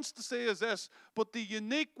wants to say is this, but the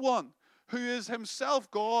unique one, who is himself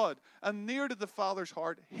God and near to the Father's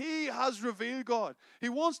heart, he has revealed God. He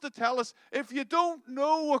wants to tell us, if you don't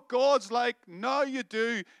know what God's like, now you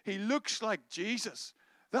do. He looks like Jesus.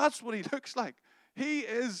 That's what he looks like. He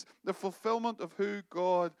is the fulfillment of who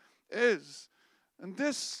God is. And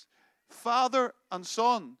this Father and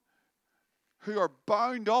Son, who are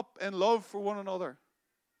bound up in love for one another,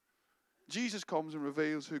 Jesus comes and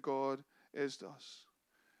reveals who God is to us.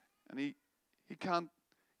 And he can't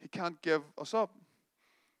give us up.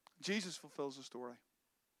 Jesus fulfills the story.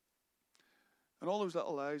 And all those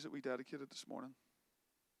little lives that we dedicated this morning,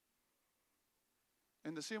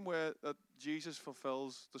 in the same way that Jesus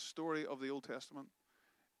fulfills the story of the Old Testament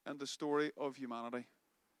and the story of humanity,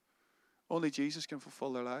 only Jesus can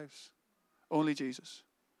fulfill their lives. Only Jesus.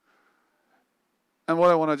 And what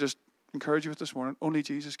I want to just encourage you with this morning, only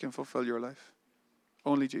Jesus can fulfill your life.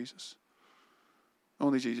 Only Jesus.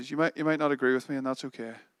 Only Jesus. You might not agree with me, and that's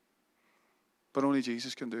okay. But only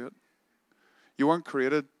Jesus can do it. You weren't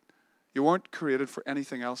created for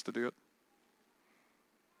anything else to do it.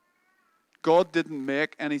 God didn't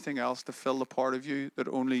make anything else to fill the part of you that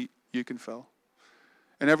only you can fill.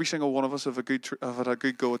 And every single one of us have had a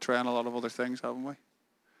good go at trying a lot of other things, haven't we?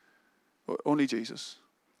 But only Jesus.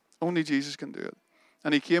 Only Jesus can do it.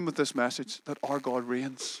 And he came with this message that our God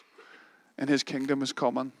reigns and his kingdom is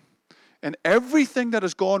coming. And everything that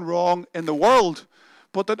has gone wrong in the world,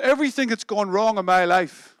 but that everything that's gone wrong in my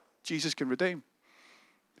life, Jesus can redeem.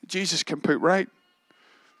 Jesus can put right.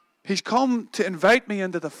 He's come to invite me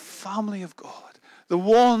into the family of God. The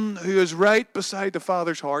one who is right beside the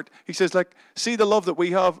Father's heart. He says, like, see the love that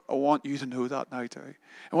we have? I want you to know that now too.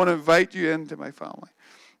 I want to invite you into my family.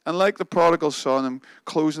 And like the prodigal son, I'm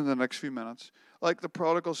closing the next few minutes. Like the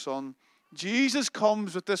prodigal son, Jesus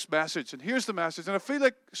comes with this message. And here's the message. And I feel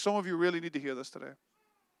like some of you really need to hear this today.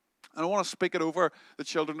 And I want to speak it over the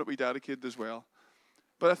children that we dedicated as well.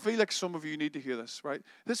 But I feel like some of you need to hear this, right?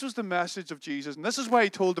 This was the message of Jesus. And this is why he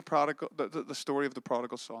told the story of the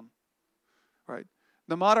prodigal son, right?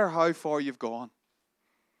 No matter how far you've gone,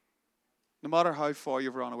 no matter how far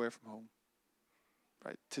you've run away from home,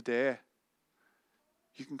 right? Today,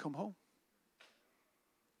 you can come home.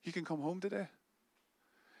 You can come home today.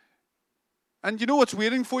 And you know what's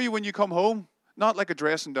waiting for you when you come home? Not like a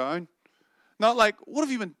dressing down. Not like, what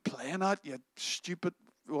have you been playing at, you stupid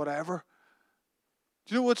whatever.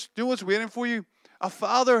 Do you know what's waiting for you? A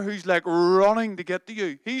father who's like running to get to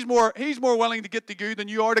you. He's more willing to get to you than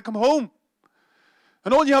you are to come home.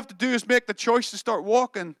 And all you have to do is make the choice to start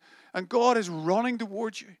walking. And God is running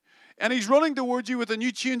towards you. And he's running towards you with a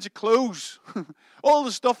new change of clothes. All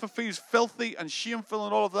the stuff that feels filthy and shameful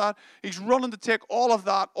and all of that. He's running to take all of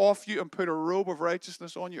that off you and put a robe of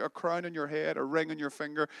righteousness on you, a crown on your head, a ring on your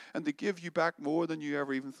finger, and to give you back more than you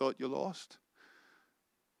ever even thought you lost.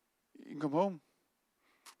 You can come home.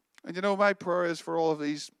 And my prayer is for all of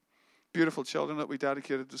these beautiful children that we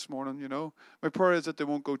dedicated this morning, my prayer is that they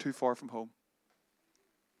won't go too far from home.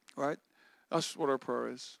 Right? That's what our prayer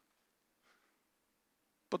is.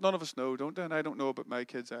 But none of us know, don't they? And I don't know about my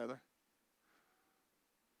kids either.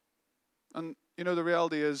 And, the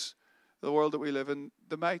reality is, the world that we live in,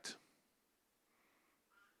 they might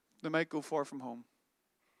go far from home.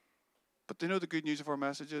 But do you know the good news of our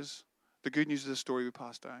messages? The good news of the story we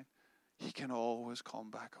passed down? He can always come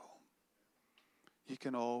back home. He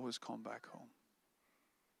can always come back home.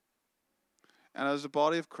 And as the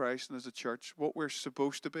body of Christ and as a church, what we're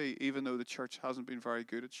supposed to be, even though the church hasn't been very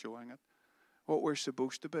good at showing it, what we're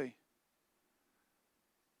supposed to be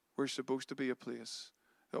a place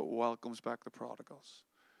that welcomes back the prodigals.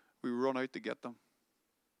 We run out to get them.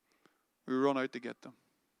 We run out to get them.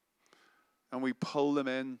 And we pull them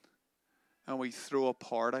in and we throw a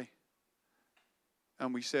party.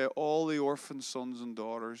 And we say all the orphan sons and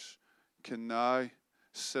daughters can now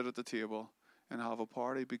sit at the table and have a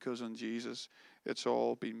party, because in Jesus it's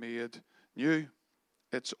all been made new.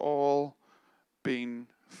 It's all been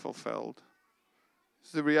fulfilled.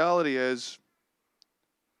 So the reality is,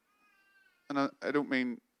 and I don't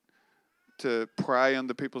mean to pry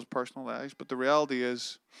into people's personal lives, but the reality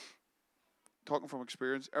is, talking from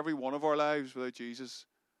experience, every one of our lives without Jesus,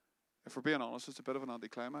 if we're being honest, it's a bit of an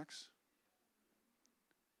anticlimax.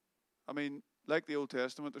 I mean, like the Old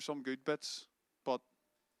Testament, there's some good bits, but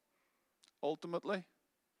ultimately,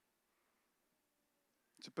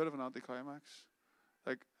 it's a bit of an anticlimax.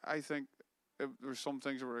 Like, I think there's some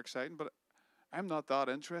things that were exciting, but I'm not that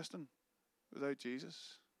interesting without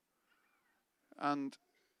Jesus. And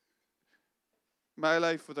my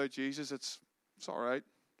life without Jesus, it's all right,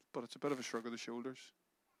 but it's a bit of a shrug of the shoulders.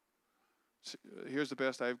 Here's the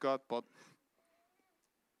best I've got, but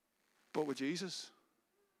with Jesus,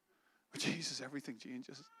 everything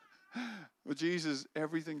changes. With Jesus,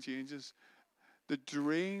 everything changes. The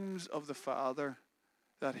dreams of the Father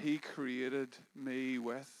that He created me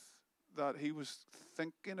with, that He was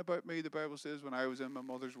thinking about me, the Bible says, when I was in my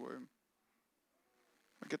mother's womb.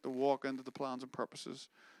 I get to walk into the plans and purposes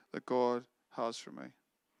that God has for me.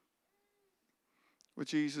 With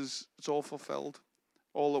Jesus, it's all fulfilled.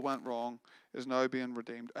 All that went wrong is now being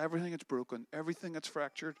redeemed. Everything that's broken, everything that's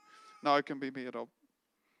fractured, now can be made up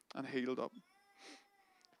and healed up.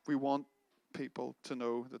 We want people to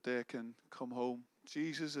know that they can come home.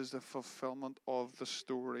 Jesus is the fulfillment of the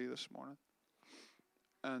story this morning.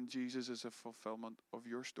 And Jesus is a fulfillment of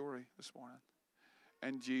your story this morning.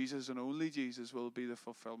 And Jesus, and only Jesus, will be the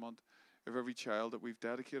fulfillment of every child that we've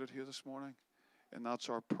dedicated here this morning. And that's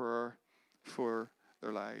our prayer for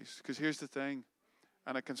their lives. Because here's the thing,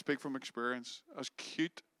 and I can speak from experience, as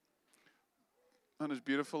cute and as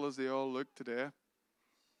beautiful as they all look today,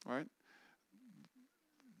 right?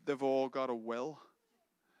 They've all got a will.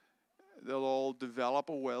 They'll all develop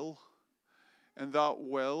a will. And that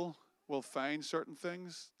will find certain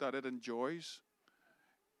things that it enjoys.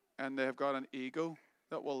 And they've got an ego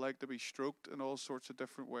that will like to be stroked in all sorts of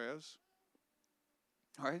different ways.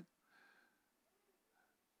 Right?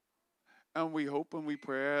 And we hope and we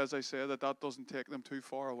pray, as I say, that doesn't take them too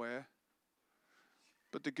far away.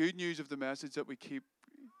 But the good news of the message that we keep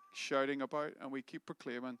shouting about and we keep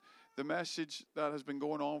proclaiming, the message that has been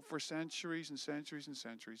going on for centuries and centuries and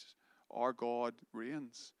centuries, our God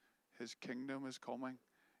reigns. His kingdom is coming,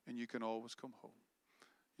 and you can always come home.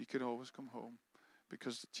 You can always come home,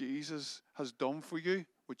 because Jesus has done for you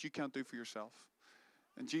what you can't do for yourself.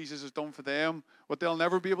 And Jesus has done for them what they'll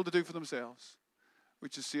never be able to do for themselves,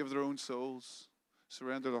 which is save their own souls,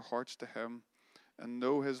 surrender their hearts to Him, and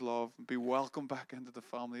know His love, and be welcomed back into the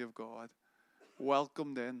family of God.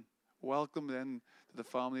 Welcomed in to the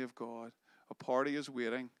family of God. A party is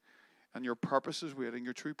waiting, and your purpose is waiting,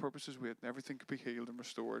 your true purpose is waiting. Everything can be healed and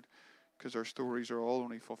restored, because our stories are all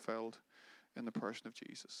only fulfilled in the person of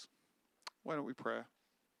Jesus. Why don't we pray?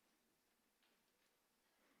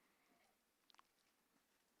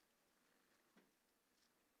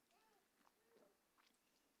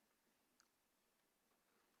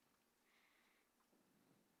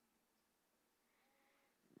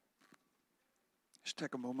 Just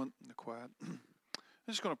take a moment in the quiet. I'm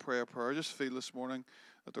just going to pray a prayer. I just feel this morning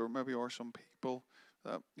that there maybe are some people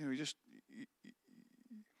that, you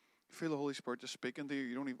feel the Holy Spirit just speaking to you.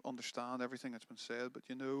 You don't even understand everything that's been said, but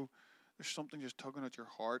there's something just tugging at your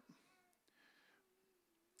heart.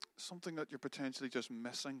 Something that you're potentially just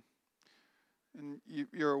missing. And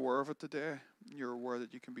you're aware of it today. You're aware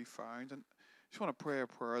that you can be found. And I just want to pray a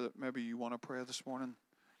prayer that maybe you want to pray this morning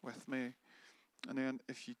with me. And then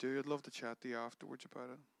if you do, I'd love to chat to you afterwards about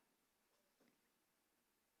it.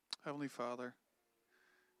 Heavenly Father,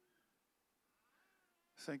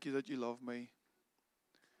 Thank you that you love me.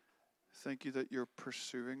 Thank you that you're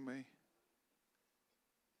pursuing me,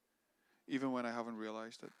 even when I haven't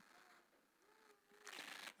realized it.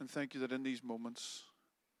 And thank you that in these moments,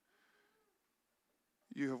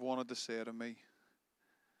 you have wanted to say to me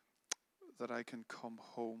that I can come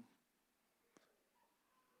home.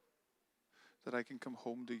 That I can come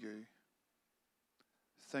home to you.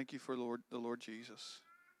 Thank you for the Lord Jesus.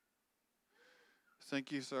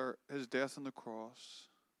 Thank you for his death on the cross.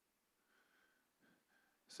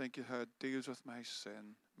 Thank you how it deals with my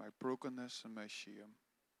sin, my brokenness, and my shame.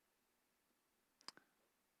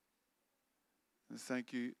 And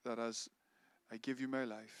thank you that as I give you my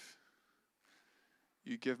life,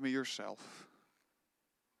 you give me yourself.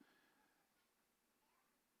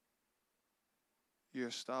 You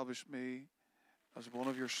establish me as one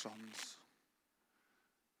of your sons.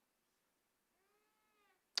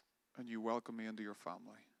 And you welcome me into your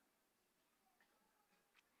family.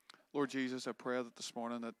 Lord Jesus, I pray that this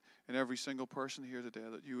morning that in every single person here today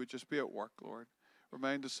that you would just be at work, Lord.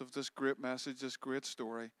 Remind us of this great message, this great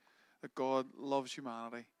story, that God loves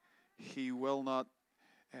humanity. He will not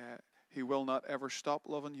ever stop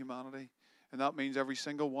loving humanity. And that means every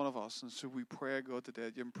single one of us. And so we pray, God, today,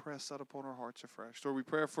 that you impress that upon our hearts afresh. Lord, we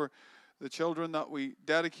pray for the children that we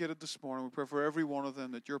dedicated this morning. We pray for every one of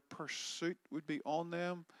them that your pursuit would be on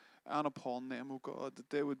them and upon them, oh God, that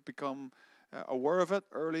they would become aware of it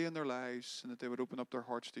early in their lives and that they would open up their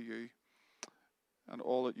hearts to you and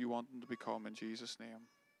all that you want them to become in Jesus' name.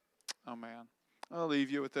 Amen. I'll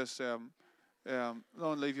leave you with this. I'll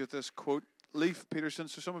leave you with this quote. Leif Peterson.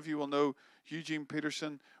 So some of you will know Eugene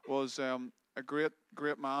Peterson was a great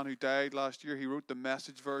man who died last year. He wrote the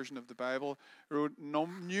Message version of the Bible. He wrote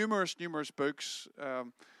numerous books.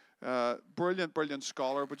 Brilliant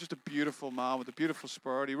scholar, but just a beautiful man with a beautiful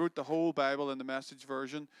spirit. He wrote the whole Bible in the Message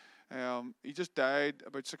version. He just died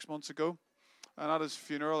about 6 months ago. And at his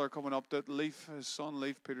funeral, or coming up, that Leif, his son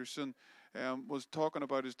Leif Peterson, was talking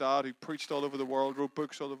about his dad, who preached all over the world, wrote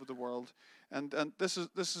books all over the world. And this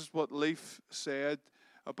is what Leif said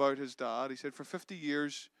about his dad. He said, "For 50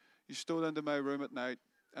 years, you stole into my room at night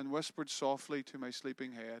and whispered softly to my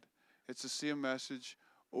sleeping head. It's the same message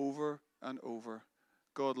over and over.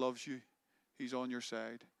 God loves you. He's on your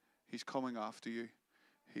side. He's coming after you.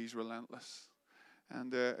 He's relentless."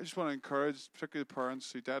 And I just want to encourage, particularly the parents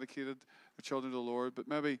who dedicated their children to the Lord, but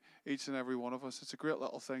maybe each and every one of us, it's a great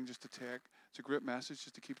little thing just to take. It's a great message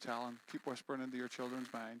just to keep telling, keep whispering into your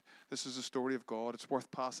children's mind. This is the story of God. It's worth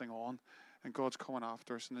passing on. And God's coming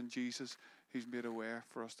after us. And in Jesus, he's made a way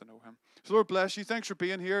for us to know him. So Lord bless you. Thanks for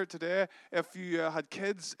being here today. If you had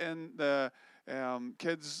kids in the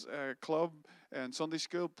kids club and Sunday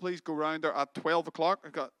school, please go round there at 12 o'clock.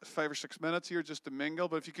 I've got 5 or 6 minutes here just to mingle,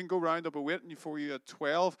 but if you can go round, I'll be waiting for you at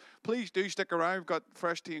 12. Please do stick around. We've got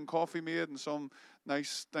fresh tea and coffee made and some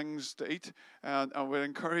nice things to eat, and I would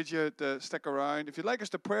encourage you to stick around. If you'd like us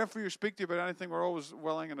to pray for you or speak to you about anything, we're always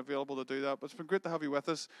willing and available to do that, but it's been great to have you with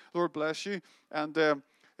us. Lord bless you, and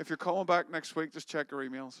if you're coming back next week, just check your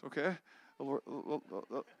emails, okay?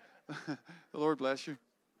 The Lord bless you.